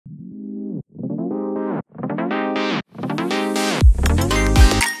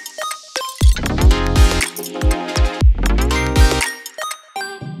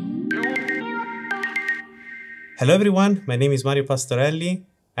Hello everyone, my name is Mario Pastorelli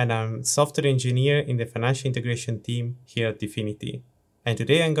and I'm software engineer in the financial integration team here at DFINITY. And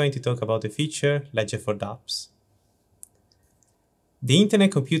today I'm going to talk about the feature Ledger for Dapps. The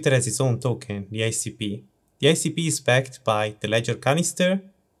Internet Computer has its own token, the ICP. The ICP is backed by the Ledger Canister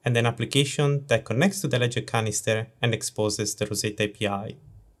and an application that connects to the Ledger Canister and exposes the Rosetta API.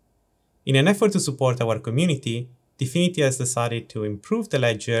 In an effort to support our community, DFINITY has decided to improve the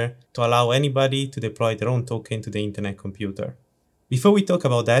ledger to allow anybody to deploy their own token to the internet computer. Before we talk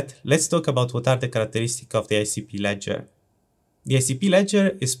about that, let's talk about what are the characteristics of the ICP ledger. The ICP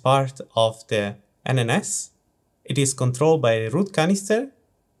ledger is part of the NNS. It is controlled by a root canister,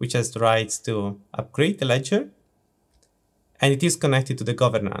 which has the rights to upgrade the ledger, and it is connected to the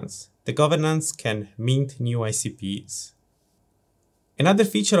governance. The governance can mint new ICPs. Another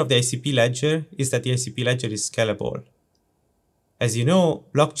feature of the ICP ledger is that the ICP ledger is scalable. As you know,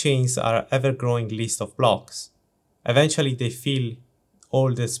 blockchains are an ever-growing list of blocks. Eventually, they fill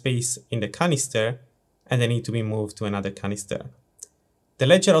all the space in the canister and they need to be moved to another canister. The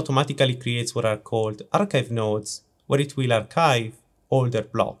ledger automatically creates what are called archive nodes, where it will archive older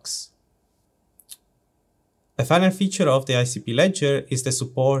blocks. A final feature of the ICP ledger is the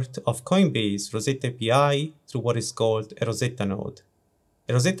support of Coinbase Rosetta API through what is called a Rosetta node.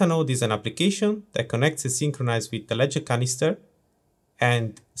 A Rosetta node is an application that connects and synchronizes with the Ledger Canister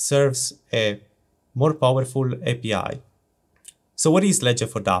and serves a more powerful API. So what is Ledger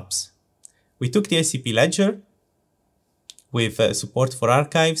for Dapps? We took the ICP ledger with support for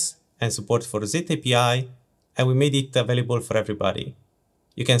archives and support for Rosetta API, and we made it available for everybody.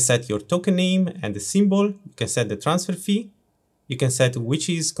 You can set your token name and the symbol, you can set the transfer fee, you can set which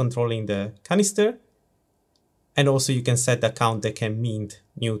is controlling the canister, and also you can set the account that can mint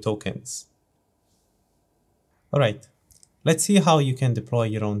new tokens. Alright, let's see how you can deploy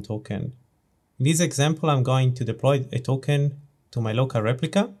your own token. In this example, I'm going to deploy a token to my local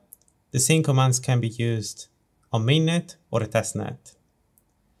replica. The same commands can be used on mainnet or a testnet.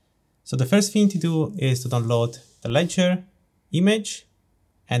 So the first thing to do is to download the ledger image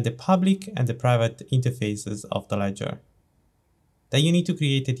and the public and the private interfaces of the ledger. Then you need to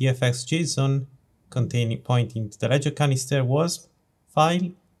create a DFX.json pointing to the Ledger Canister WASP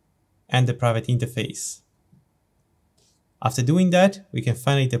file and the private interface. After doing that, we can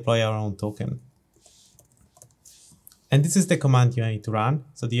finally deploy our own token. And this is the command you need to run.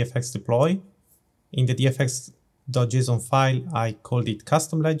 So dfx deploy. In the dfx.json file, I called it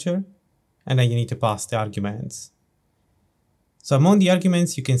custom ledger, and then you need to pass the arguments. So among the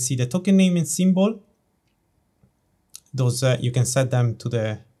arguments, you can see the token name and symbol. Those you can set them to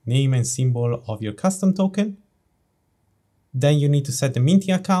the name and symbol of your custom token. Then you need to set the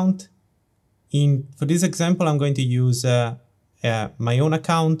minting account. For this example, I'm going to use my own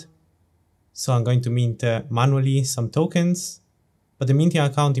account. So I'm going to mint manually some tokens, but the minting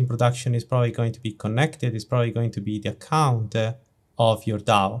account in production is probably going to be connected. It's probably going to be the account of your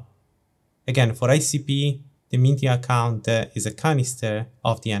DAO. Again, for ICP, the minting account is a canister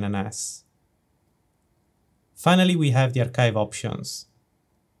of the NNS. Finally, we have the archive options.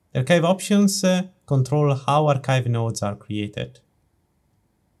 The archive options control how archive nodes are created.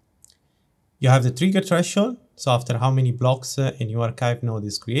 You have the trigger threshold, so after how many blocks a new archive node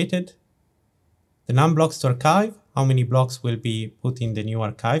is created. The non-blocks to archive, how many blocks will be put in the new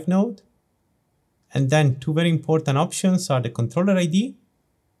archive node. And then two very important options are the controller ID,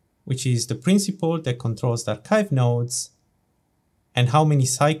 which is the principal that controls the archive nodes, and how many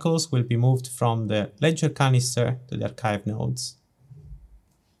cycles will be moved from the ledger canister to the archive nodes.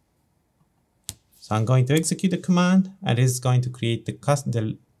 So I'm going to execute the command, and it's going to create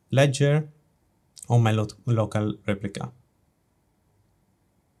the ledger on my local replica.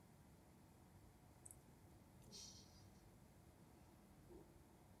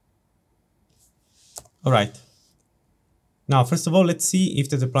 All right. Now, first of all, let's see if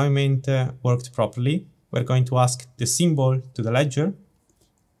the deployment worked properly. We're going to ask the symbol to the ledger.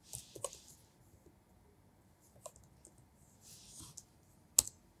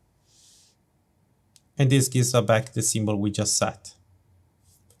 And this gives us back the symbol we just set.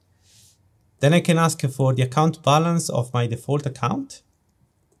 Then I can ask for the account balance of my default account.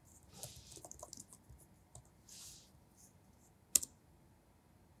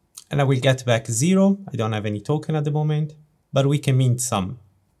 And I will get back 0. I don't have any token at the moment, but we can mint some.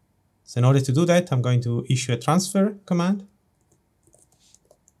 So in order to do that, I'm going to issue a transfer command.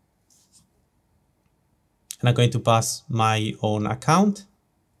 And I'm going to pass my own account.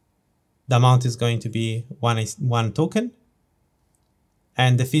 The amount is going to be one token.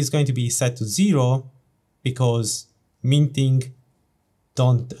 And the fee is going to be set to 0 because minting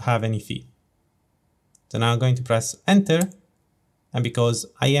don't have any fee. So now I'm going to press enter, and because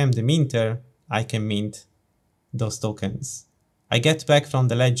I am the minter, I can mint those tokens. I get back from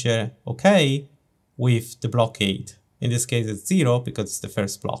the ledger OK with the blockade. In this case it's 0 because it's the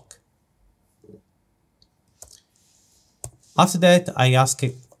first block. After that I ask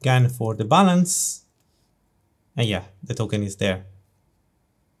again for the balance, and yeah, the token is there.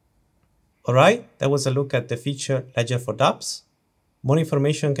 Alright, that was a look at the feature ledger for Dapps. More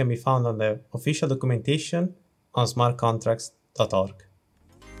information can be found on the official documentation on smartcontracts.org.